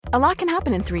A lot can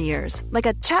happen in 3 years, like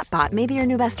a chatbot may be your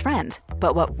new best friend.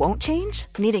 But what won't change?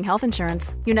 Needing health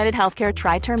insurance. United Healthcare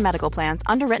Tri-Term Medical Plans,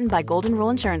 underwritten by Golden Rule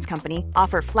Insurance Company,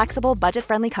 offer flexible,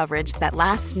 budget-friendly coverage that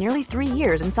lasts nearly 3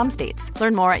 years in some states.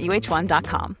 Learn more at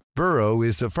uh1.com. Burrow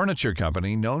is a furniture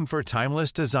company known for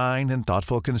timeless design and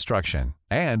thoughtful construction,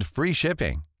 and free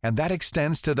shipping, and that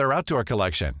extends to their outdoor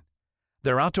collection.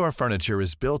 Their outdoor furniture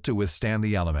is built to withstand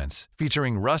the elements,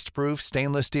 featuring rust-proof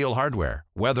stainless steel hardware,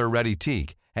 weather-ready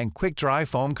teak, and quick-dry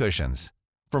foam cushions.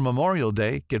 For Memorial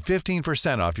Day, get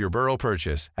 15% off your Burrow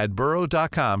purchase at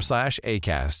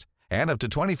burrow.com/ACAST and up to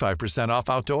 25% off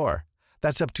outdoor.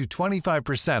 That's up to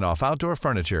 25% off outdoor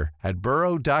furniture at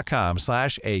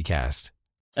burrow.com/ACAST.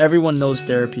 Everyone knows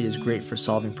therapy is great for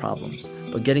solving problems,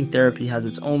 but getting therapy has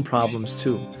its own problems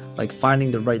too, like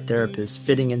finding the right therapist,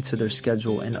 fitting into their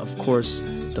schedule, and of course,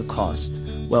 the cost.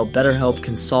 Well, BetterHelp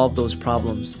can solve those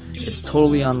problems. It's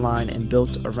totally online and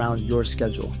built around your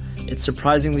schedule. It's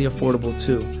surprisingly affordable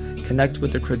too. Connect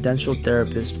with a credentialed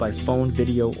therapist by phone,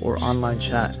 video, or online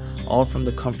chat, all from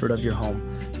the comfort of your home.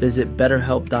 Visit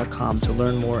BetterHelp.com to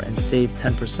learn more and save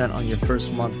 10% on your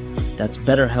first month. That's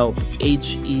BetterHelp,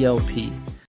 H-E-L-P.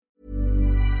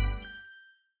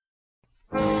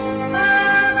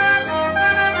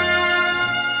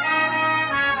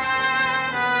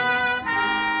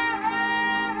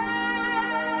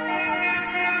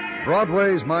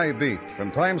 Broadway's my beat,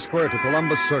 from Times Square to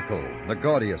Columbus Circle, the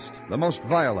gaudiest, the most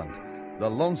violent, the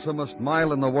lonesomest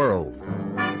mile in the world.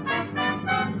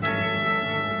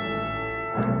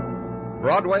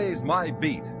 Broadway's My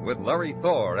Beat, with Larry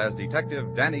Thor as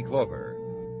Detective Danny Clover.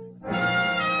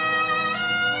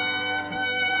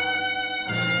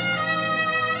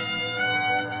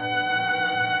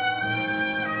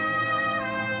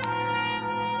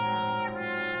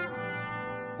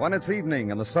 When it's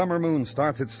evening and the summer moon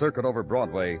starts its circuit over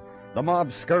Broadway, the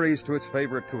mob scurries to its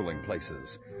favorite cooling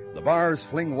places. The bars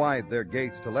fling wide their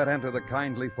gates to let enter the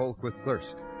kindly folk with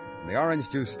thirst, and the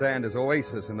orange juice stand is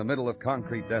oasis in the middle of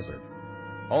concrete desert.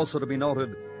 Also to be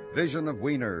noted, vision of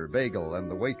wiener, bagel, and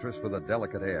the waitress with a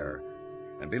delicate air.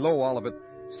 And below all of it,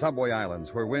 subway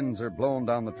islands where winds are blown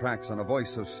down the tracks on a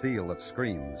voice of steel that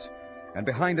screams. And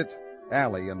behind it,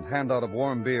 alley and handout of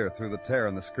warm beer through the tear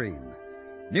in the screen.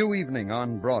 New evening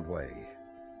on Broadway.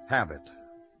 Have it.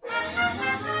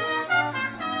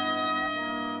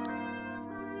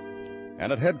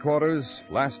 And at headquarters,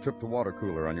 last trip to water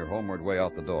cooler on your homeward way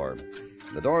out the door.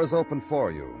 The door is open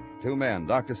for you. Two men,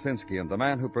 Dr. Sinsky and the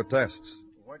man who protests.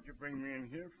 What'd you bring me in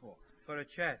here for? For a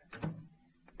chat.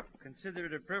 Consider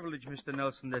it a privilege, Mr.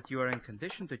 Nelson, that you are in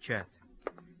condition to chat.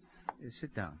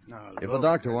 Sit down. Now, If the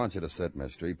doctor wants you to sit,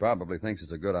 mister, he probably thinks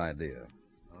it's a good idea.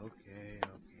 Okay.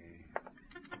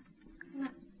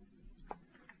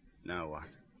 Now what?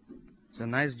 It's a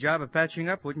nice job of patching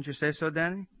up, wouldn't you say so,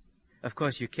 Danny? Of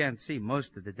course, you can't see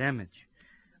most of the damage.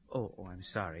 Oh, I'm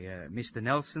sorry. Mr.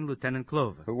 Nelson, Lieutenant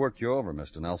Clover. Who worked you over,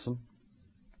 Mr. Nelson?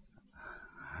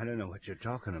 I don't know what you're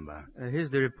talking about. Here's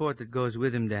the report that goes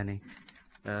with him, Danny.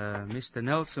 Mr.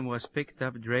 Nelson was picked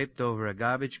up draped over a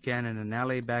garbage can in an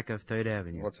alley back of 3rd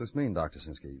Avenue. What's this mean, Dr.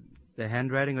 Sinsky? The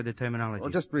handwriting or the terminology? Well,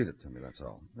 just read it to me, that's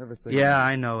all. Everything... Yeah,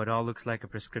 I know. It all looks like a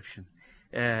prescription.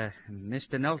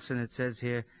 Mr. Nelson, it says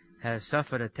here, has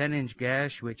suffered a 10-inch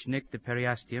gash which nicked the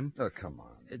periosteum. Oh, come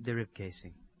on. The rib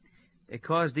casing.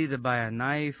 Caused either by a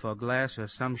knife or glass or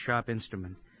some sharp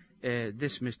instrument.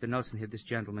 This, Mr. Nelson here, this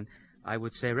gentleman, I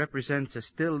would say represents a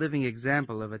still living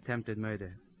example of attempted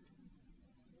murder.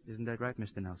 Isn't that right,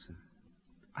 Mr. Nelson?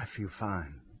 I feel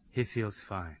fine. He feels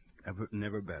fine.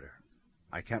 Never better.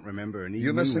 I can't remember any...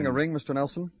 You missing a ring, Mr.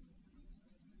 Nelson?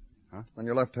 Huh? On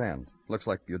your left hand. Looks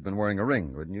like you'd been wearing a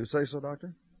ring. Wouldn't you say so,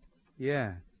 Doctor?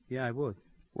 Yeah, I would.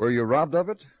 Were you robbed of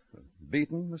it?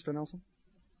 Beaten, Mr. Nelson?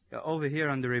 Over here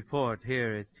on the report,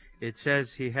 here, it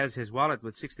says he has his wallet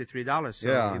with $63. So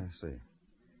yeah, I see.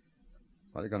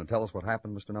 Well, you're going to tell us what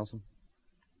happened, Mr. Nelson?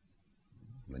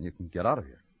 Then you can get out of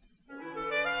here.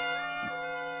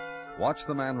 Watch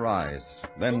the man rise,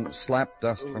 then slap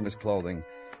dust from his clothing,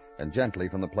 and gently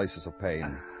from the places of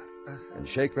pain. And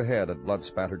shake the head at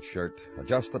blood-spattered shirt,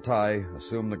 adjust the tie,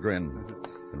 assume the grin,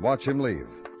 and watch him leave.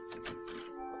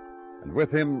 And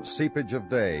with him, seepage of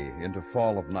day into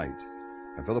fall of night.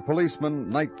 And for the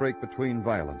policeman, night break between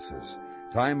violences.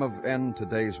 Time of end to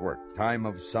day's work. Time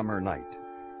of summer night.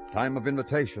 Time of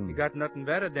invitation. You got nothing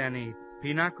better, Danny.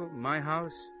 Pinochle, my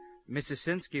house. Mrs.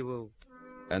 Sinsky will...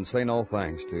 And say no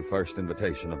thanks to first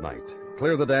invitation of night.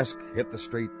 Clear the desk, hit the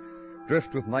street,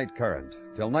 drift with night current,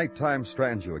 till nighttime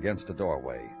strands you against a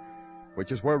doorway,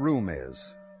 which is where room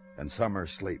is, and summer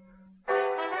sleep.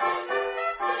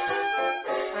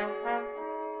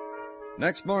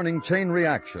 Next morning, chain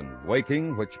reaction.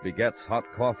 Waking, which begets hot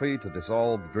coffee, to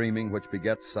dissolved dreaming, which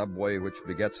begets subway, which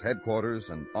begets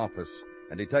headquarters and office,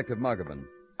 and Detective Muggavan.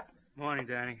 Morning,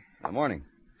 Danny. Morning.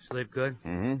 Sleep good?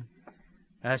 Mm-hmm.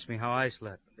 Ask me how I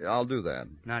slept. Yeah, I'll do that.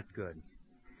 Not good.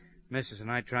 Mrs.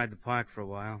 and I tried the park for a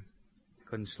while.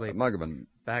 Couldn't sleep. Muggavan.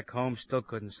 Back home, still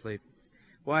couldn't sleep.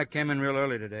 Why I came in real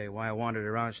early today. Why I wandered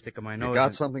around sticking my nose You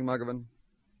got in... something, Muggavan?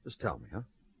 Just tell me, huh?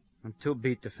 I'm too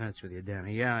beat to fence with you,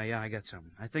 Danny. Yeah, I got something.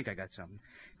 I think I got something.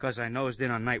 Because I nosed in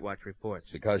on night watch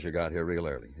reports. Because you got here real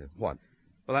early. What?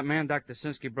 Well, that man Dr.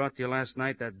 Sinsky brought to you last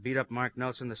night, that beat-up Mark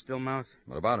Nelson, the stillmouth.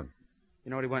 What about him? You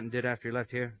know what he went and did after he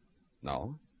left here?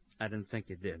 No. I didn't think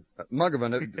you did.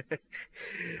 Muggavan, it...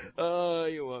 Oh,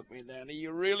 you woke me, Danny.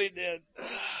 You really did.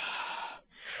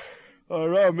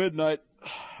 Around midnight,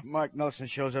 Mark Nelson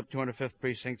shows up 205th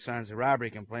Precinct, signs a robbery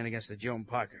complaint against the Joan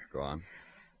Parker. Go on.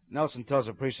 Nelson tells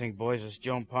the precinct boys that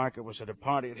Joan Parker was at a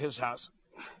party at his house.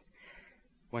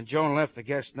 When Joan left, the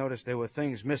guests noticed there were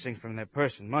things missing from their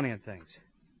person, money and things.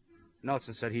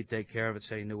 Nelson said he'd take care of it,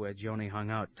 said he knew where Joni hung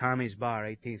out. Tommy's Bar,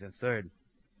 18th and 3rd.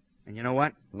 And you know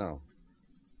what? No.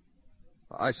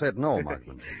 I said no,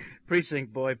 Muggavan.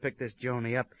 Precinct boy picked this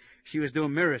Joni up. She was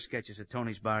doing mirror sketches at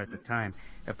Tony's Bar at the time.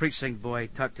 A precinct boy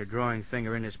tucked her drawing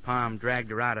finger in his palm,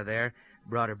 dragged her out of there,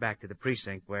 brought her back to the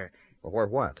precinct where... Well, where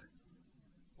what?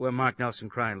 Where Mark Nelson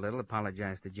cried a little,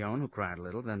 apologized to Joan, who cried a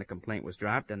little. Then the complaint was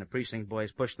dropped, and the precinct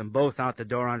boys pushed them both out the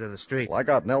door onto the street. Well, I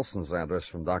got Nelson's address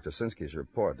from Dr. Sinsky's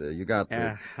report. You got...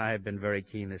 Yeah, I've been very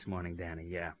keen this morning, Danny,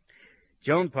 yeah.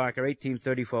 Joan Parker,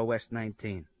 1834 West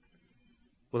 19.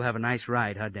 We'll have a nice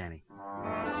ride, huh, Danny?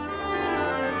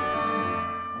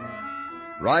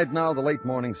 Ride now the late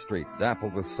morning street,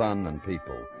 dappled with sun and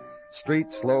people.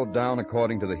 Street slowed down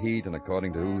according to the heat and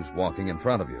according to who's walking in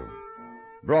front of you.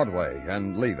 Broadway,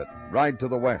 and leave it. Ride to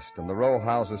the west, and the row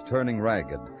houses turning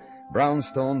ragged.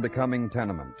 Brownstone becoming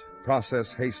tenement.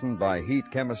 Process hastened by heat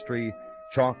chemistry,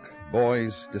 chalk,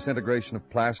 boys, disintegration of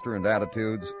plaster and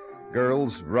attitudes,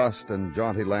 girls, rust, and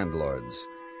jaunty landlords.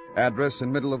 Address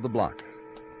in middle of the block.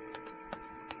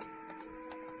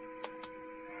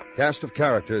 Cast of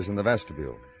characters in the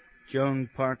vestibule. Joan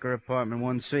Parker, apartment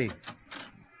 1C.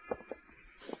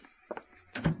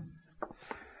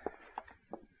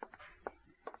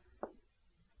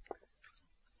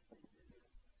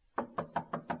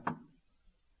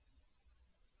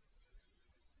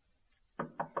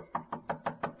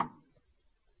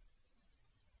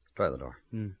 Try the door.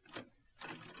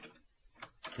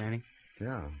 Danny?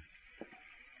 Yeah.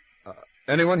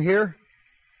 Anyone here?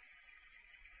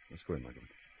 Let's go in, Michael.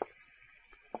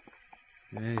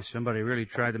 Hey, somebody really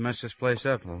tried to mess this place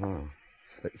up. Uh-huh.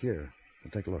 Here,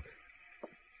 take a look.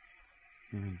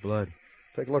 Blood.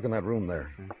 Take a look in that room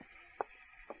there.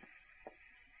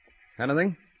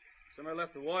 Anything? Somebody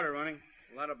left the water running.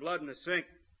 A lot of blood in the sink.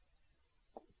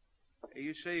 Hey,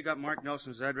 you say you got Mark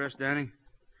Nelson's address, Danny?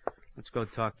 Let's go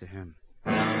talk to him.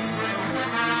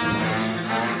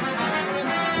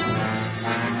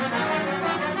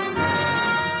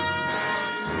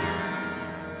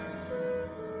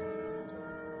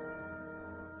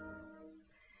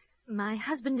 My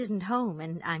husband isn't home,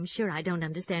 and I'm sure I don't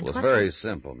understand Well, what... it's very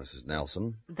simple, Mrs.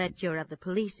 Nelson. That you're of the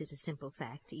police is a simple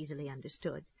fact, easily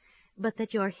understood. But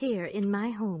that you're here, in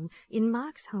my home, in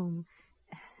Mark's home,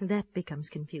 that becomes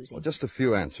confusing. Well, just a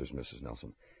few answers, Mrs.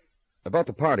 Nelson. About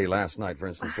the party last night, for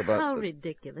instance, about... How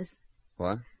ridiculous.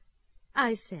 What?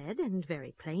 I said, and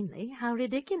very plainly, how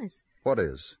ridiculous. What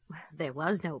is? There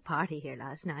was no party here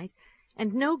last night,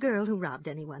 and no girl who robbed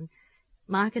anyone.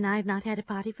 Mark and I have not had a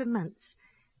party for months.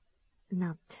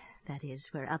 Not, that is,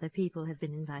 where other people have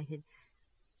been invited.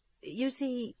 You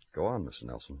see... Go on, Mrs.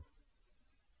 Nelson.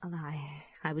 Well,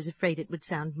 I was afraid it would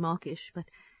sound mawkish, but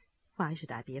why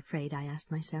should I be afraid, I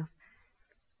asked myself.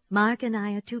 Mark and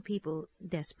I are two people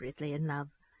desperately in love.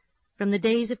 From the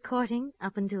days of courting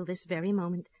up until this very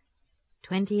moment.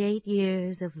 28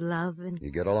 years of love and...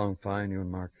 You get along fine, you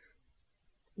and Mark?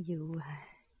 You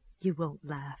won't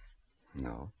laugh.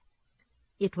 No.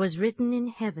 It was written in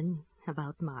heaven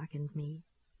about Mark and me.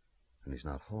 And he's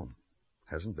not home.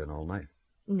 Hasn't been all night.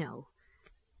 No.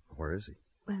 Where is he?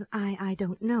 Well, I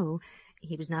don't know.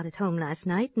 He was not at home last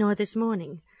night, nor this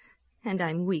morning. And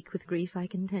I'm weak with grief, I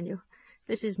can tell you.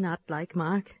 This is not like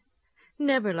Mark.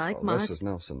 Never like Mark. Mrs.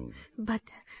 Nelson. But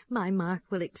my Mark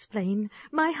will explain.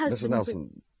 My husband... Mrs.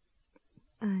 Nelson.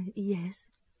 Yes?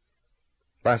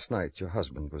 Last night, your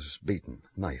husband was beaten,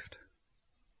 knifed.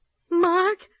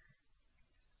 Mark?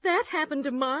 That happened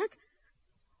to Mark?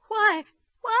 Why?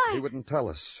 Why? He wouldn't tell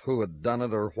us who had done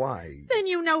it or why. Then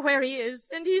you know where he is,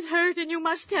 and he's hurt, and you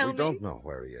must tell me. We don't know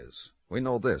where he is. We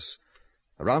know this.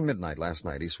 Around midnight last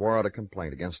night, he swore out a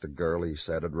complaint against a girl he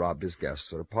said had robbed his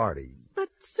guests at a party.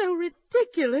 That's so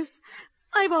ridiculous.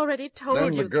 I've already told you.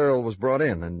 Then the girl was brought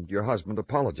in, and your husband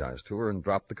apologized to her and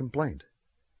dropped the complaint.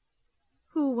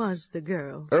 Who was the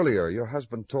girl? Earlier, your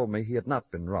husband told me he had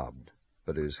not been robbed,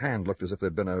 but his hand looked as if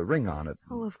there'd been a ring on it.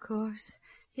 Oh, of course.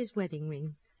 His wedding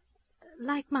ring.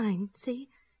 Like mine, see?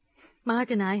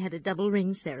 Mark and I had a double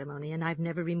ring ceremony, and I've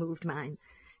never removed mine.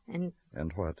 And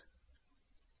what?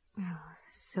 Oh,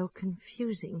 so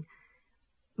confusing.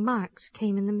 Mark's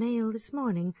came in the mail this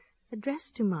morning,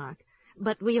 addressed to Mark.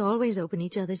 But we always open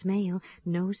each other's mail.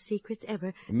 No secrets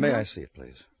ever. May I see it,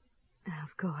 please?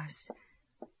 Of course.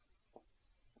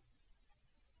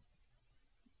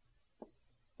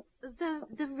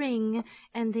 The ring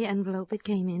and the envelope it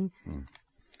came in.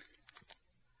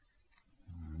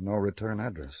 No return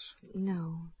address.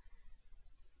 No.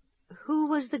 Who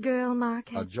was the girl Mark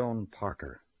had? Joan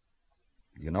Parker.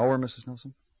 You know her, Mrs.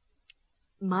 Nelson?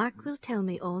 Mark will tell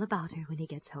me all about her when he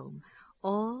gets home.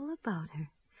 All about her.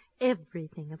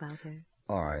 Everything about her.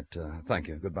 All right. Thank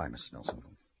you. Goodbye, Mrs. Nelson.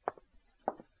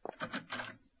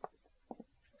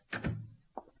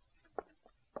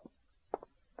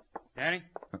 Danny?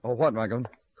 Oh, what, Michael?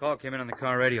 Call came in on the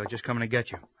car radio. Just coming to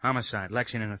get you. Homicide.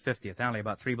 Lexington and 50th. Alley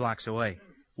about 3 blocks away.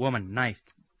 Woman,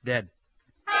 knifed. Dead.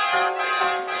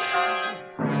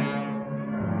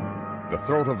 The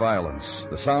throat of violence.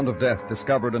 The sound of death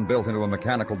discovered and built into a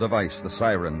mechanical device, the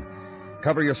siren.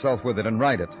 Cover yourself with it and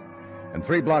ride it. And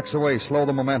 3 blocks away, slow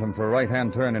the momentum for a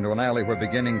right-hand turn into an alley where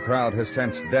beginning crowd has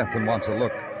sensed death and wants a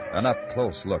look, an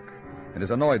up-close look. It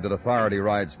is annoyed that authority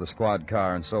rides the squad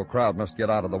car, and so crowd must get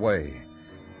out of the way.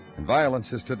 And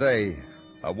violence is today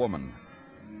a woman.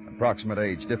 Approximate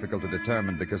age, difficult to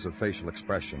determine because of facial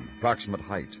expression. Approximate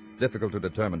height, difficult to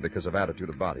determine because of attitude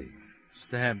of body.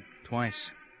 Stabbed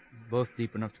twice. Both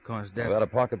deep enough to cause death. That a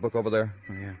pocketbook over there?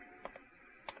 Oh, yeah.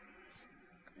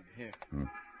 Here.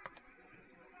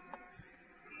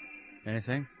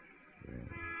 Anything?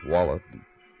 Wallet.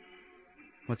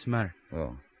 What's the matter?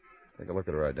 Oh, take a look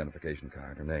at her identification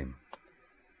card, her name.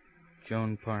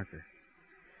 Joan Parker.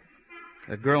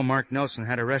 The girl Mark Nelson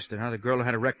had arrested, huh? The girl who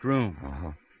had a wrecked room.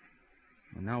 Uh-huh.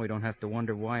 And now we don't have to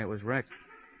wonder why it was wrecked.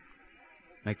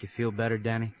 Make you feel better,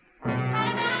 Danny?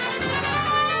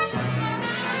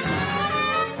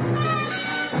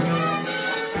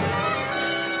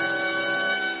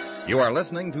 You are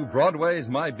listening to Broadway's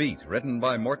My Beat, written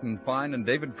by Morton Fine and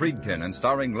David Friedkin, and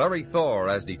starring Larry Thor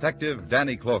as Detective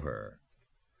Danny Clover.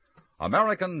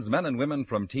 Americans, men and women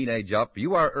from teenage up,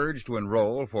 you are urged to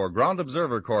enroll for Ground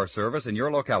Observer Corps service in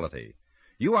your locality.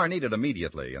 You are needed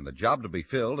immediately, and the job to be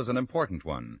filled is an important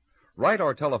one. Write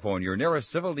or telephone your nearest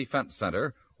Civil Defense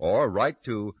Center, or write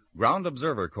to Ground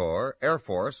Observer Corps, Air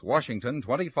Force, Washington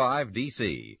 25,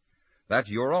 D.C. That's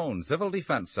your own Civil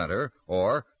Defense Center,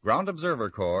 or Ground Observer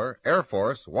Corps, Air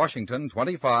Force, Washington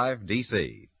 25,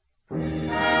 D.C.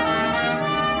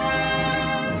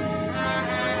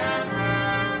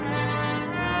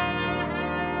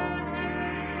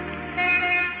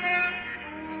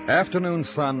 Afternoon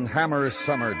sun hammers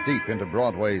summer deep into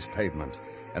Broadway's pavement,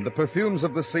 and the perfumes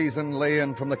of the season lay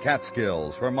in from the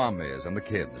Catskills, where Mom is, and the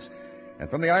kids, and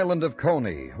from the island of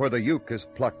Coney, where the uke is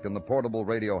plucked and the portable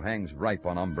radio hangs ripe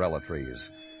on umbrella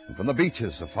trees, and from the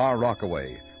beaches of Far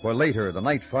Rockaway, where later the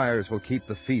night fires will keep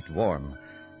the feet warm,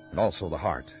 and also the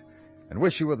heart, and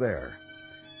wish you were there.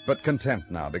 But content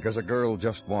now, because a girl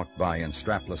just walked by in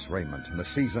strapless raiment, and the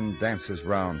season dances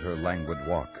round her languid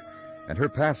walk, and her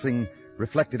passing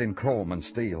reflected in chrome and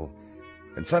steel,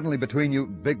 and suddenly between you,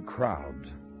 big crowd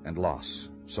and loss.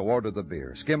 So order the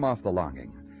beer, skim off the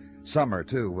longing. Summer,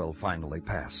 too, will finally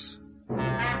pass.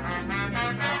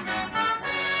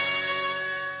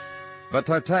 But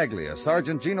Tartaglia,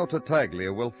 Sergeant Gino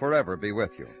Tartaglia, will forever be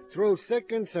with you. Through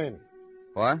thick and thin.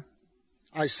 What?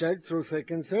 I said through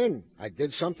thick and thin. I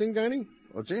did something, Danny?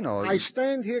 Well, Gino... I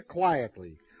stand here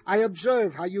quietly. I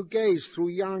observe how you gaze through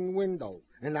yon window,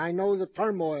 and I know the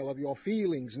turmoil of your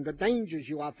feelings and the dangers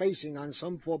you are facing on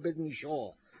some forbidden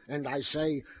shore. And I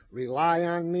say, rely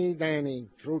on me, Danny,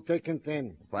 through thick and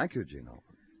thin. Thank you, Gino.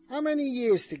 How many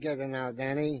years together now,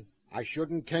 Danny? I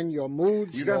shouldn't ken your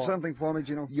moods. You got something for me,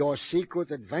 Gino? Your secret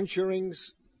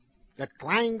adventurings. The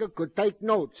twanger could take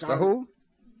notes. The who?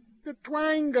 The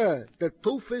twanger, the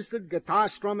two-fisted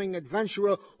guitar-strumming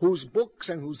adventurer whose books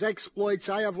and whose exploits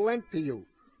I have lent to you,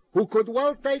 who could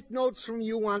well take notes from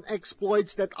you on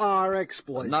exploits that are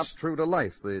exploits. Not true to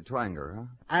life, the twanger, huh?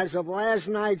 As of last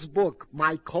night's book,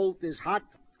 My Colt is Hot,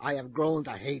 I have grown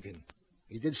to hate him.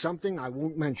 He did something I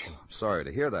won't mention. I'm sorry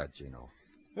to hear that, Gino.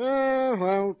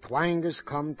 Well, twangers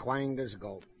come, twangers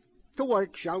go. To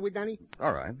work, shall we, Danny?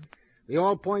 All right. The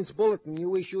All Points Bulletin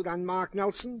you issued on Mark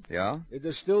Nelson? Yeah? It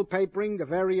is still papering the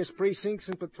various precincts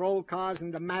and patrol cars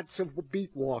and the mats of beat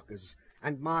walkers.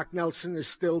 And Mark Nelson is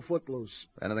still footloose.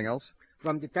 Anything else?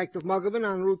 From Detective Muggavan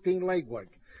on routine legwork,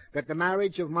 that the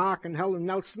marriage of Mark and Helen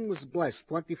Nelson was blessed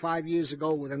 25 years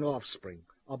ago with an offspring,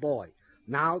 a boy,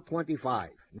 now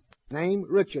 25. Name,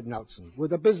 Richard Nelson,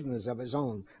 with a business of his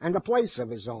own and a place of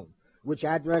his own, which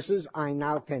addresses I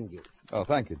now tend you. Oh,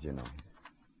 thank you, Gino.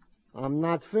 I'm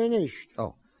not finished.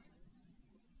 Oh.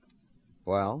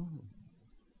 Well,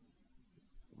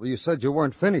 you said you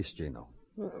weren't finished, Gino.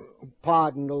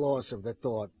 Pardon the loss of the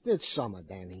thought. It's summer,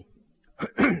 Danny.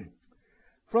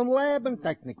 From Lab and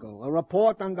Technical, a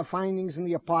report on the findings in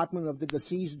the apartment of the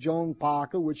deceased Joan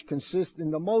Parker, which consist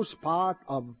in the most part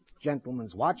of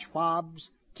gentlemen's watch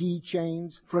fobs,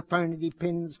 keychains, fraternity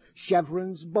pins,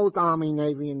 chevrons, both Army,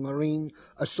 Navy, and Marine,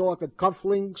 assorted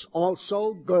cufflinks,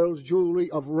 also girls' jewelry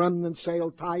of remnant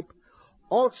sale type.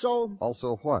 Also...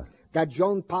 Also what? That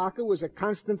Joan Parker was a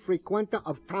constant frequenter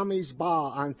of Tommy's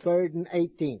Bar on 3rd and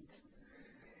 18th.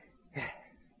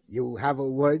 You have a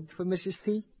word for Mrs.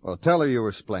 T? Well, tell her you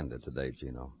were splendid today,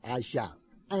 Gino. I shall,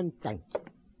 and thank you.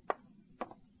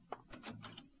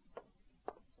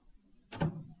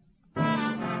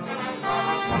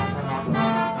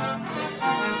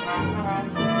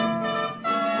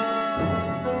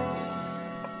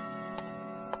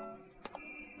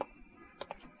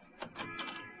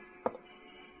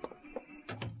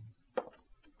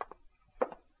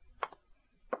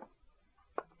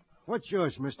 What's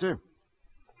yours, mister?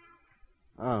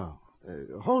 Oh,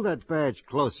 hold that badge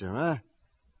closer,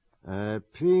 huh?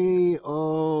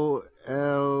 P-O-L...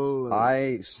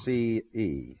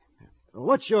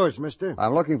 What's yours, mister?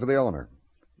 I'm looking for the owner.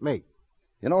 Me.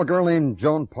 You know a girl named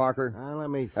Joan Parker? Let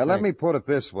me think. Let me put it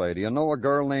this way. Do you know a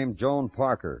girl named Joan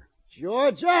Parker?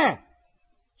 Georgia!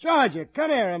 Georgia,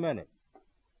 come here a minute.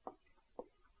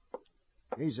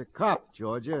 He's a cop,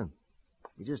 Georgia.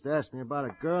 He just asked me about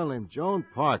a girl named Joan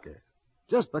Parker.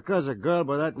 Just because a girl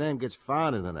by that name gets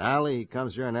found in an alley, he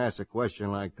comes here and asks a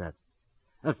question like that.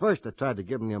 At first, I tried to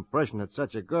give him the impression that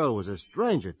such a girl was a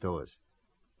stranger to us.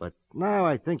 But now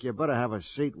I think you better have a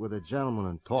seat with a gentleman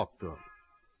and talk to him.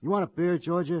 You want a beer,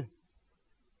 Georgia?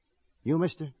 You,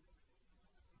 mister?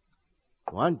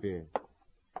 One beer.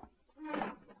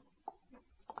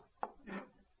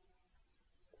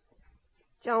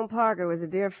 Joan Parker was a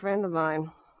dear friend of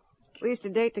mine. We used to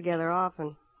date together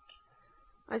often.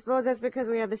 I suppose that's because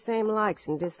we have the same likes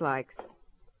and dislikes.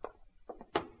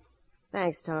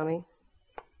 Thanks, Tommy.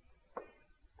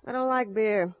 I don't like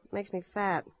beer. It makes me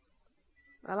fat.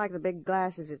 I like the big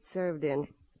glasses it's served in.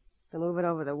 To move it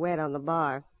over the wet on the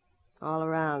bar. All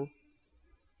around.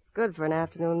 It's good for an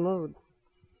afternoon mood.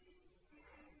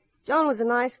 Joan was a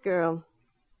nice girl.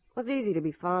 It was easy to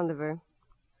be fond of her.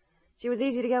 She was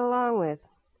easy to get along with.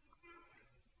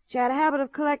 She had a habit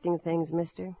of collecting things,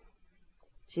 mister.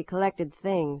 She collected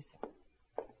things.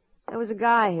 There was a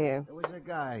guy here.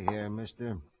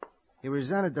 Mister. He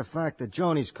resented the fact that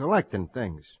Joni's collecting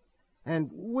things.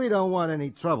 And we don't want any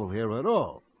trouble here at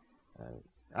all.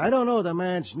 I don't know the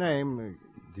man's name.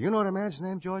 Do you know the man's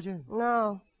name, Georgia?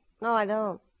 No, I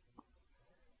don't.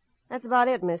 That's about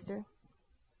it, mister.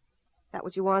 That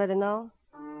what you wanted to know?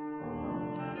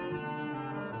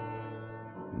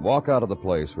 Walk out of the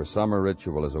place where summer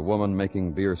ritual is a woman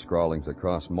making beer scrawlings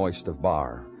across moist of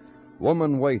bar.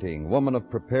 Woman waiting, woman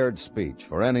of prepared speech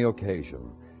for any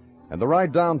occasion. And the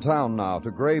ride downtown now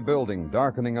to gray building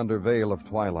darkening under veil of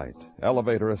twilight.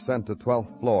 Elevator ascent to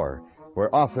 12th floor,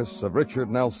 where office of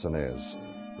Richard Nelson is.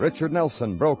 Richard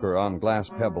Nelson, broker on glass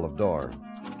pebble of door.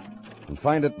 And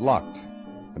find it locked.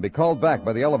 And be called back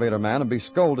by the elevator man and be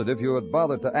scolded if you had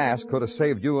bothered to ask could have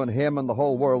saved you and him and the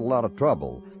whole world a lot of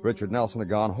trouble. Richard Nelson had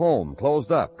gone home,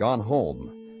 closed up, gone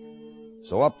home.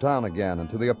 So uptown again and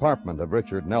to the apartment of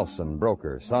Richard Nelson,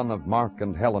 broker, son of Mark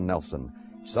and Helen Nelson,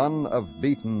 son of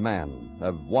beaten man,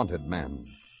 of wanted man.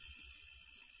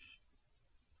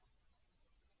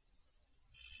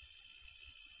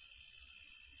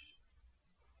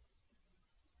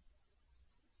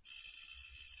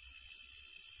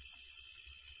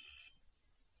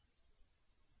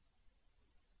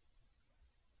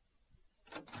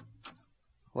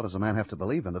 What does a man have to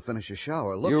believe in to finish his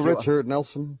shower? Look, You Richard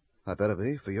Nelson? I better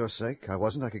be, for your sake. I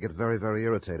wasn't. I could get very, very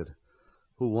irritated.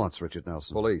 Who wants Richard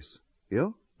Nelson? Police.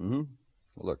 You? Mm-hmm.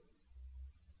 Look.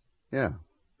 Yeah.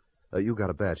 You got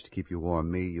a badge to keep you warm.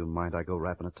 Me, you mind I go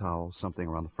wrapping a towel, something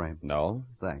around the frame? No.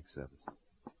 Thanks, Evans.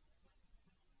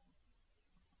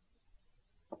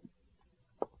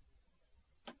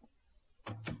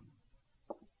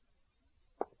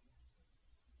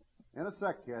 In a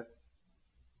sec, kid.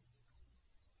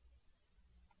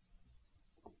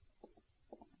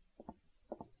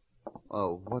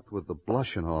 Oh, what with the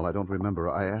blush and all, I don't remember.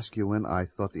 I asked you in. I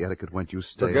thought the etiquette went you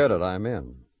stay. Forget it, I'm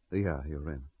in. Yeah, you're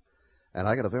in. And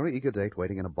I got a very eager date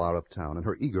waiting in a bar uptown, and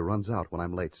her eager runs out when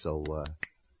I'm late, so,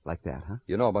 like that, huh?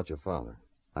 You know about your father.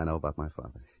 I know about my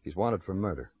father. He's wanted for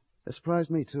murder. It surprised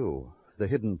me, too. The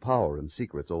hidden power and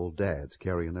secrets old dads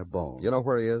carry in their bones. You know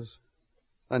where he is?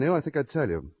 I knew. I think I'd tell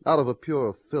you. Out of a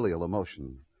pure filial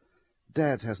emotion.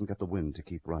 Dad's hasn't got the wind to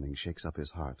keep running. Shakes up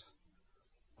his heart.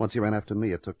 Once he ran after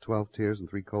me, it took 12 tears and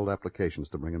 3 cold applications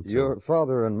to bring him to. Your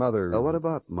father and mother... What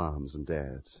about moms and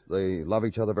dads? They love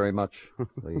each other very much.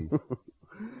 They...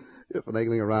 You're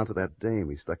finagling around to that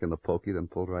dame he stuck in the pokey, then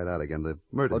pulled right out again. The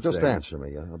murdered just dame. answer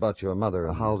me about your mother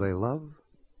and... How they love?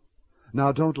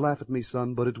 Now, don't laugh at me,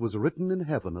 son, but it was written in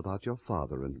heaven about your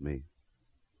father and me.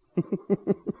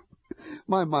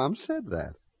 My mom said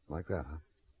that. Like that, huh?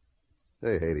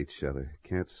 They hate each other,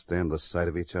 can't stand the sight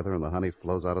of each other, and the honey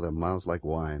flows out of their mouths like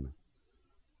wine.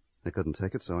 They couldn't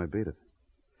take it, so I beat it.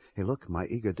 Hey, look, my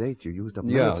eager date, you used up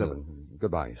minutes of it.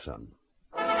 Goodbye, son.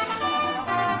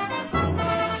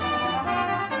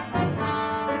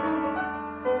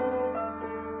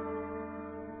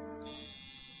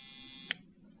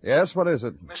 Yes, what is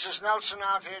it? Mrs. Nelson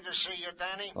out here to see you,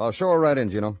 Danny. Oh, show her right in,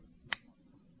 Gino.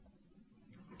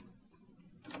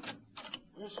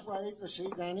 This way to see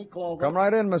Danny Clover. Come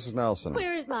right in, Mrs. Nelson.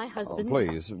 Where is my husband? Oh,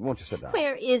 please, won't you sit down?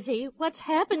 Where is he? What's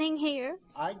happening here?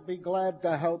 I'd be glad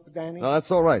to help, Danny. No, that's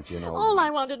all right, Gino. All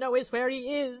I want to know is where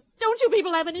he is. Don't you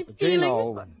people have any feelings?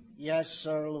 Gino. Yes,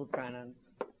 sir, Lieutenant.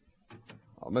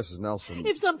 Oh, Mrs. Nelson.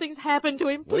 If something's happened to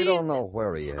him, please. We don't know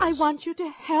where he is. I want you to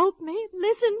help me.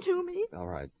 Listen to me. All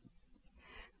right.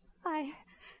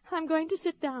 I'm going to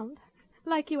sit down,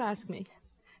 like you asked me.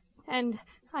 And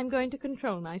I'm going to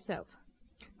control myself.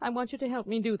 I want you to help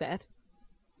me do that.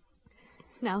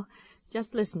 Now,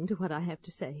 just listen to what I have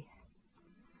to say.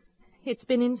 It's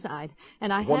been inside,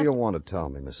 and What do you want to tell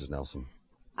me, Mrs. Nelson?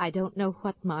 I don't know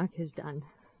what Mark has done.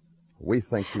 We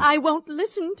think he's... I won't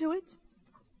listen to it.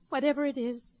 Whatever it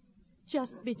is,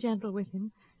 just be gentle with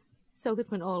him, so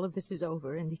that when all of this is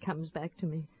over and he comes back to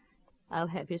me, I'll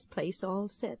have his place all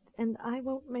set, and I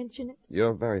won't mention it.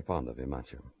 You're very fond of him,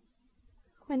 aren't you?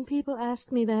 When people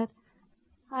ask me that,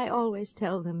 I always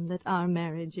tell them that our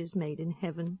marriage is made in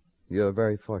heaven. You're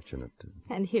very fortunate.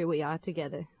 And here we are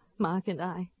together, Mark and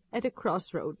I, at a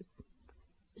crossroad.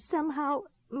 Somehow,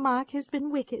 Mark has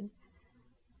been wicked.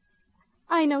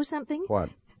 I know something. What?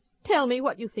 Tell me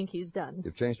what you think he's done.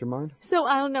 You've changed your mind? So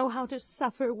I'll know how to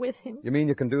suffer with him. You mean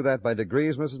you can do that by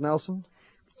degrees, Mrs. Nelson?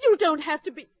 You don't have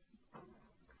to be...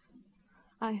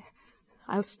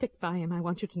 I'll stick by him. I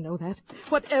want you to know that.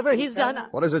 Whatever he's done...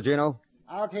 What is it, Gino?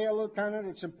 Out here, Lieutenant.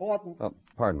 It's important. Oh,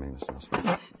 pardon me, Mrs.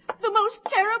 Nelson. The most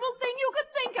terrible thing you could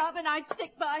think of, and I'd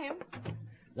stick by him.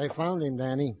 They found him,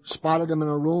 Danny. Spotted him in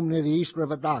a room near the East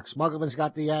River docks. Muggavan's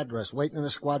got the address, waiting in a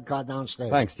squad car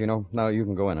downstairs. Thanks, Gino. Now you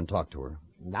can go in and talk to her.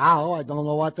 Now I don't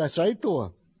know what to say to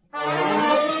her.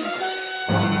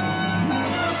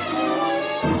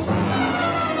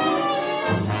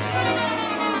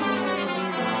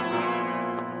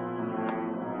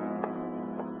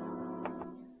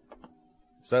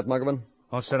 Set, Muggavan?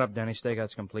 All set up, Danny.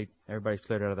 Stakeout's complete. Everybody's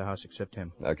cleared out of the house except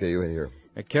him. Okay, you wait here.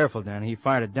 Careful, Danny. He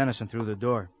fired at Dennison through the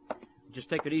door. Just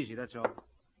take it easy, that's all.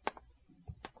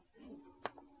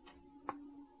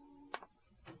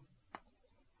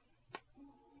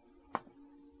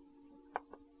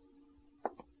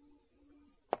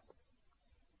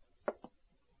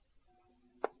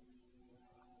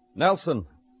 Nelson,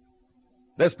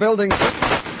 this building...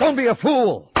 Don't be a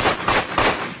fool!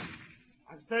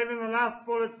 I'm saving the last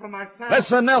bullet for myself.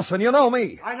 Listen, Nelson, you know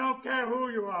me. I don't care who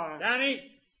you are.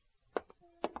 Danny!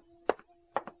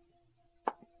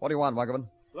 What do you want, Muggavan?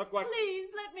 Look what... Please,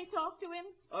 let me talk to him.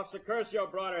 Officer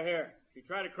Curcio brought her here. She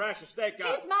tried to crash a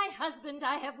stakeout. He's my husband.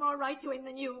 I have more right to him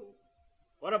than you.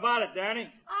 What about it,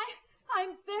 Danny? I'm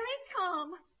very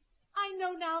calm. I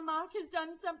know now Mark has done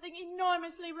something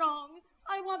enormously wrong.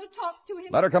 I want to talk to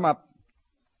him. Let her come up.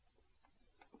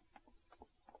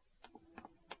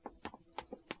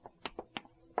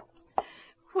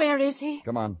 Where is he?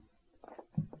 Come on.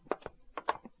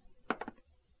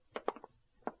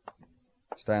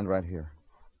 Stand right here.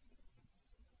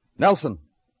 Nelson!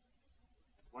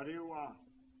 What do you want?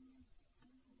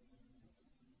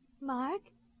 Mark?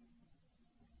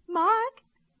 Mark?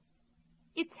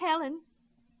 It's Helen,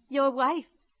 your wife.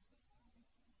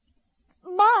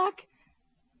 Mark!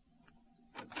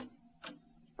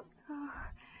 Oh.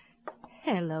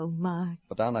 Hello, Mark.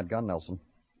 Put down that gun, Nelson.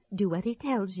 Do what he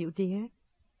tells you, dear.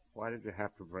 Why did you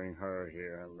have to bring her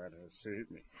here and let her see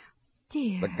me?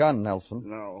 Dear. The gun, Nelson.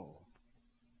 No.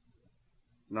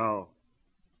 No.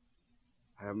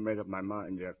 I haven't made up my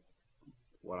mind yet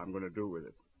what I'm going to do with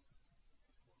it.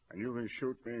 And you can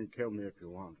shoot me and kill me if you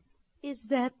want. Is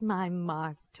that my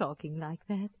Mark talking like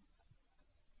that?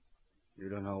 You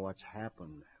don't know what's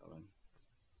happened, Helen.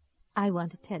 I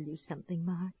want to tell you something,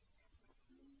 Mark.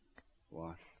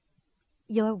 What?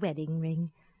 Your wedding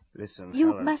ring. Listen, You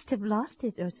Helen. must have lost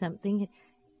it or something. It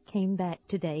came back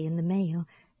today in the mail.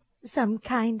 Some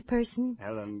kind person.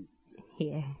 Helen.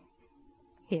 Here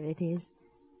it is.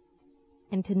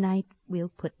 And tonight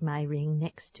we'll put my ring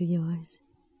next to yours.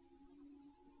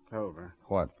 Clover.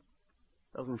 What?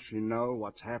 Doesn't she know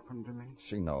what's happened to me?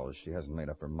 She knows. She hasn't made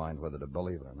up her mind whether to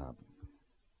believe it or not.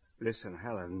 Listen,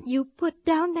 Helen. You put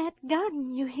down that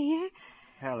gun, you hear?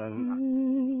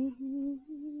 Helen.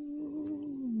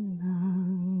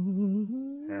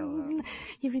 Helen.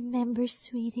 You remember,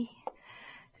 sweetie?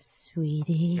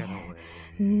 Sweetie. Get away.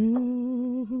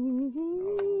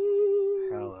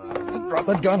 Helen. Drop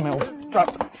that gun, Mills.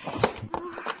 Drop.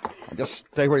 Just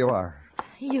stay where you are.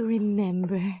 You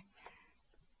remember.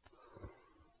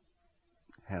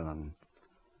 Helen.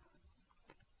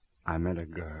 I met a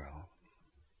girl.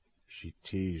 She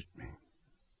teased me.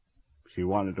 She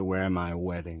wanted to wear my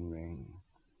wedding ring.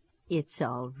 It's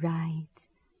all right.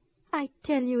 I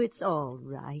tell you it's all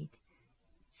right.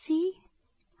 See?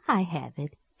 I have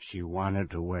it. She wanted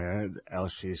to wear it,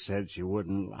 else she said she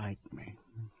wouldn't like me.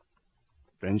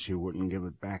 Then she wouldn't give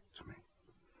it back to me.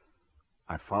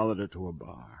 I followed her to a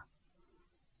bar.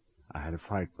 I had a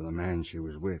fight with the man she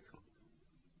was with.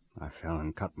 I fell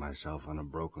and cut myself on a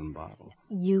broken bottle.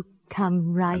 You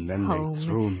come right and then home. They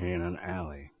threw me in an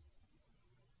alley.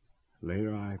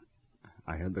 Later,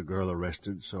 I had the girl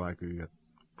arrested so I could get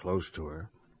close to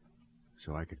her,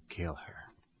 so I could kill her.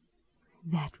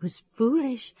 That was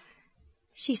foolish.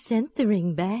 She sent the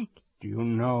ring back. Do you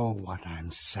know what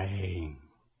I'm saying?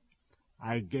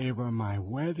 I gave her my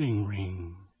wedding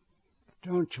ring.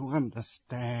 Don't you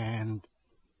understand?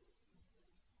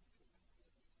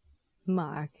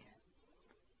 Mark.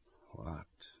 What?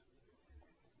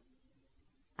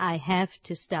 I have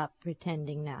to stop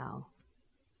pretending now.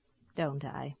 Don't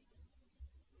I?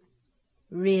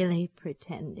 Really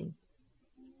pretending.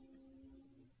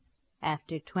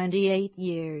 After 28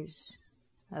 years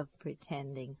of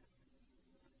pretending.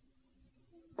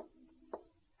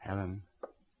 Helen.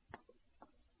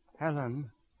 Helen.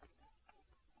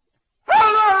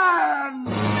 Helen!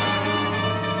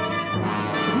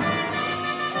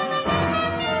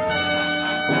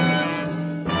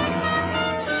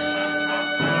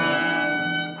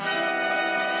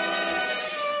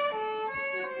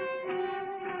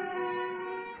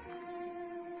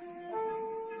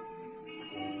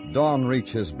 Dawn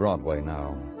reaches Broadway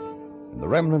now, and the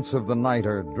remnants of the night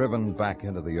are driven back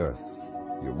into the earth.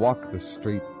 You walk the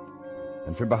street,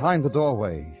 and from behind the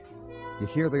doorway, you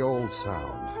hear the old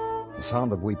sound, the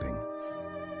sound of weeping.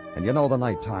 And you know the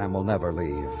nighttime will never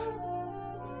leave.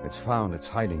 It's found its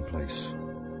hiding place.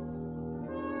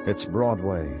 It's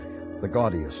Broadway, the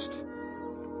gaudiest,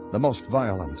 the most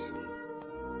violent,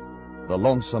 the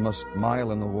lonesomest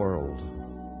mile in the world.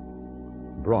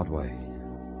 Broadway.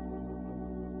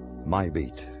 My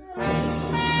beat.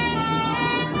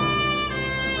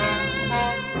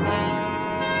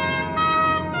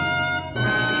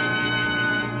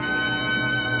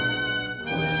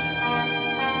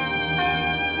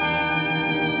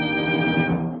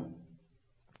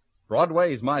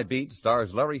 Broadway's My Beat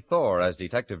stars Larry Thor as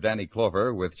Detective Danny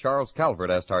Clover, with Charles Calvert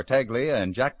as Tartaglia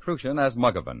and Jack Crucian as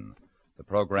Muggavan. The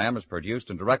program is produced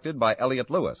and directed by Elliott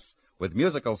Lewis, with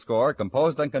musical score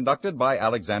composed and conducted by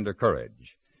Alexander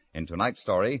Courage. In tonight's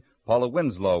story, Paula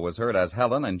Winslow was heard as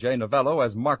Helen and Jay Novello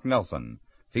as Mark Nelson.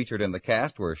 Featured in the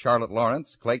cast were Charlotte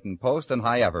Lawrence, Clayton Post, and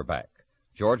Hy Averback.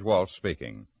 George Walsh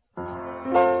speaking.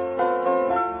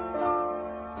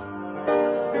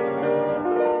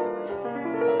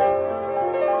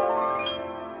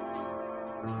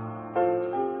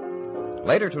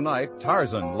 Later tonight,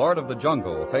 Tarzan, Lord of the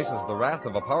Jungle, faces the wrath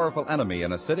of a powerful enemy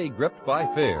in a city gripped by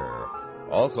fear.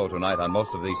 Also tonight on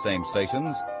most of these same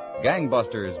stations,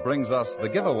 Gangbusters brings us The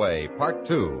Giveaway, Part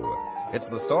 2. It's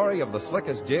the story of the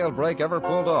slickest jailbreak ever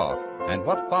pulled off and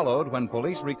what followed when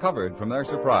police recovered from their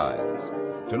surprise.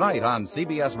 Tonight on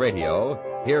CBS Radio,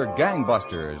 hear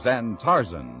Gangbusters and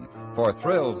Tarzan for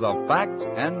thrills of fact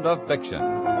and of fiction.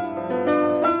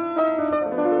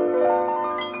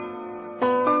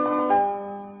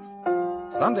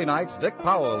 Sunday nights, Dick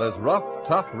Powell is rough,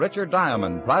 tough Richard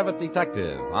Diamond, private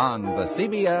detective, on the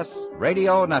CBS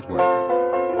Radio Network.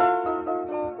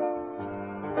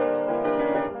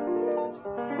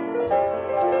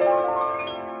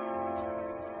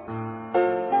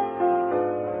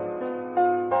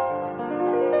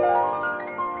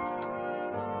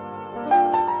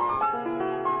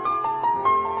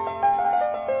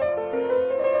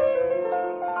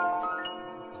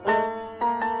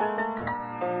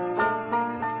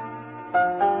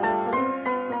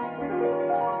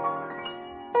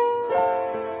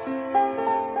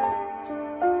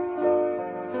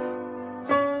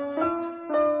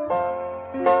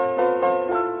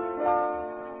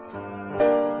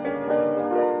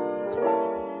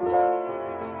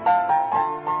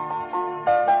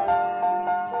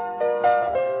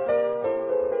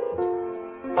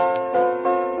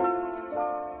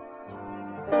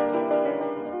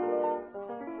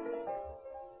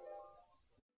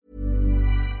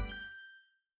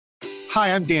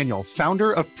 Hi, I'm Daniel,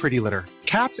 founder of Pretty Litter.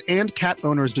 Cats and cat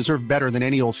owners deserve better than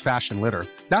any old-fashioned litter.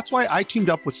 That's why I teamed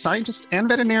up with scientists and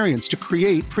veterinarians to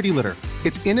create Pretty Litter.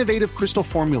 Its innovative crystal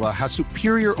formula has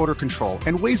superior odor control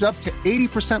and weighs up to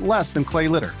 80% less than clay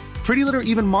litter. Pretty Litter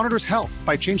even monitors health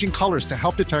by changing colors to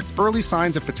help detect early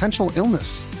signs of potential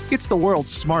illness. It's the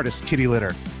world's smartest kitty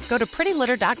litter. Go to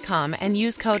prettylitter.com and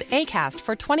use code ACAST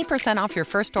for 20% off your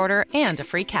first order and a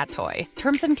free cat toy.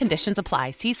 Terms and conditions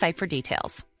apply. See site for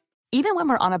details. Even when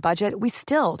we're on a budget, we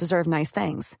still deserve nice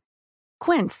things.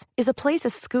 Quince is a place to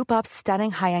scoop up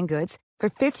stunning high-end goods for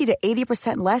 50 to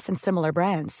 80% less than similar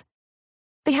brands.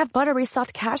 They have buttery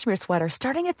soft cashmere sweaters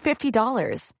starting at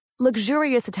 $50,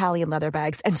 luxurious Italian leather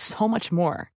bags, and so much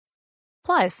more.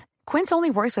 Plus, Quince only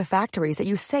works with factories that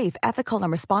use safe, ethical,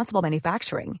 and responsible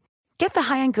manufacturing. Get the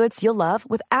high-end goods you'll love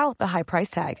without the high price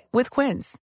tag with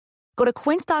Quince. Go to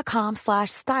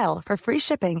quince.com/style for free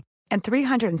shipping and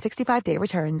 365-day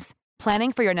returns.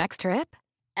 Planning for your next trip?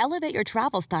 Elevate your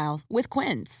travel style with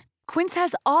Quince. Quince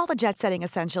has all the jet-setting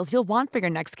essentials you'll want for your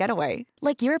next getaway,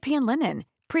 like European linen,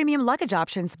 premium luggage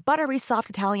options, buttery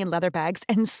soft Italian leather bags,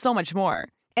 and so much more.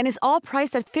 And is all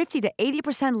priced at 50 to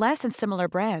 80% less than similar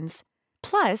brands.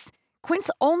 Plus, Quince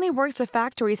only works with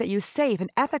factories that use safe and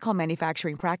ethical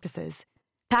manufacturing practices.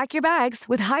 Pack your bags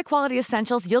with high-quality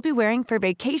essentials you'll be wearing for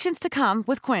vacations to come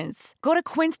with Quince. Go to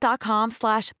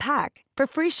quince.com/pack for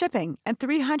free shipping and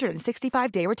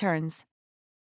 365-day returns.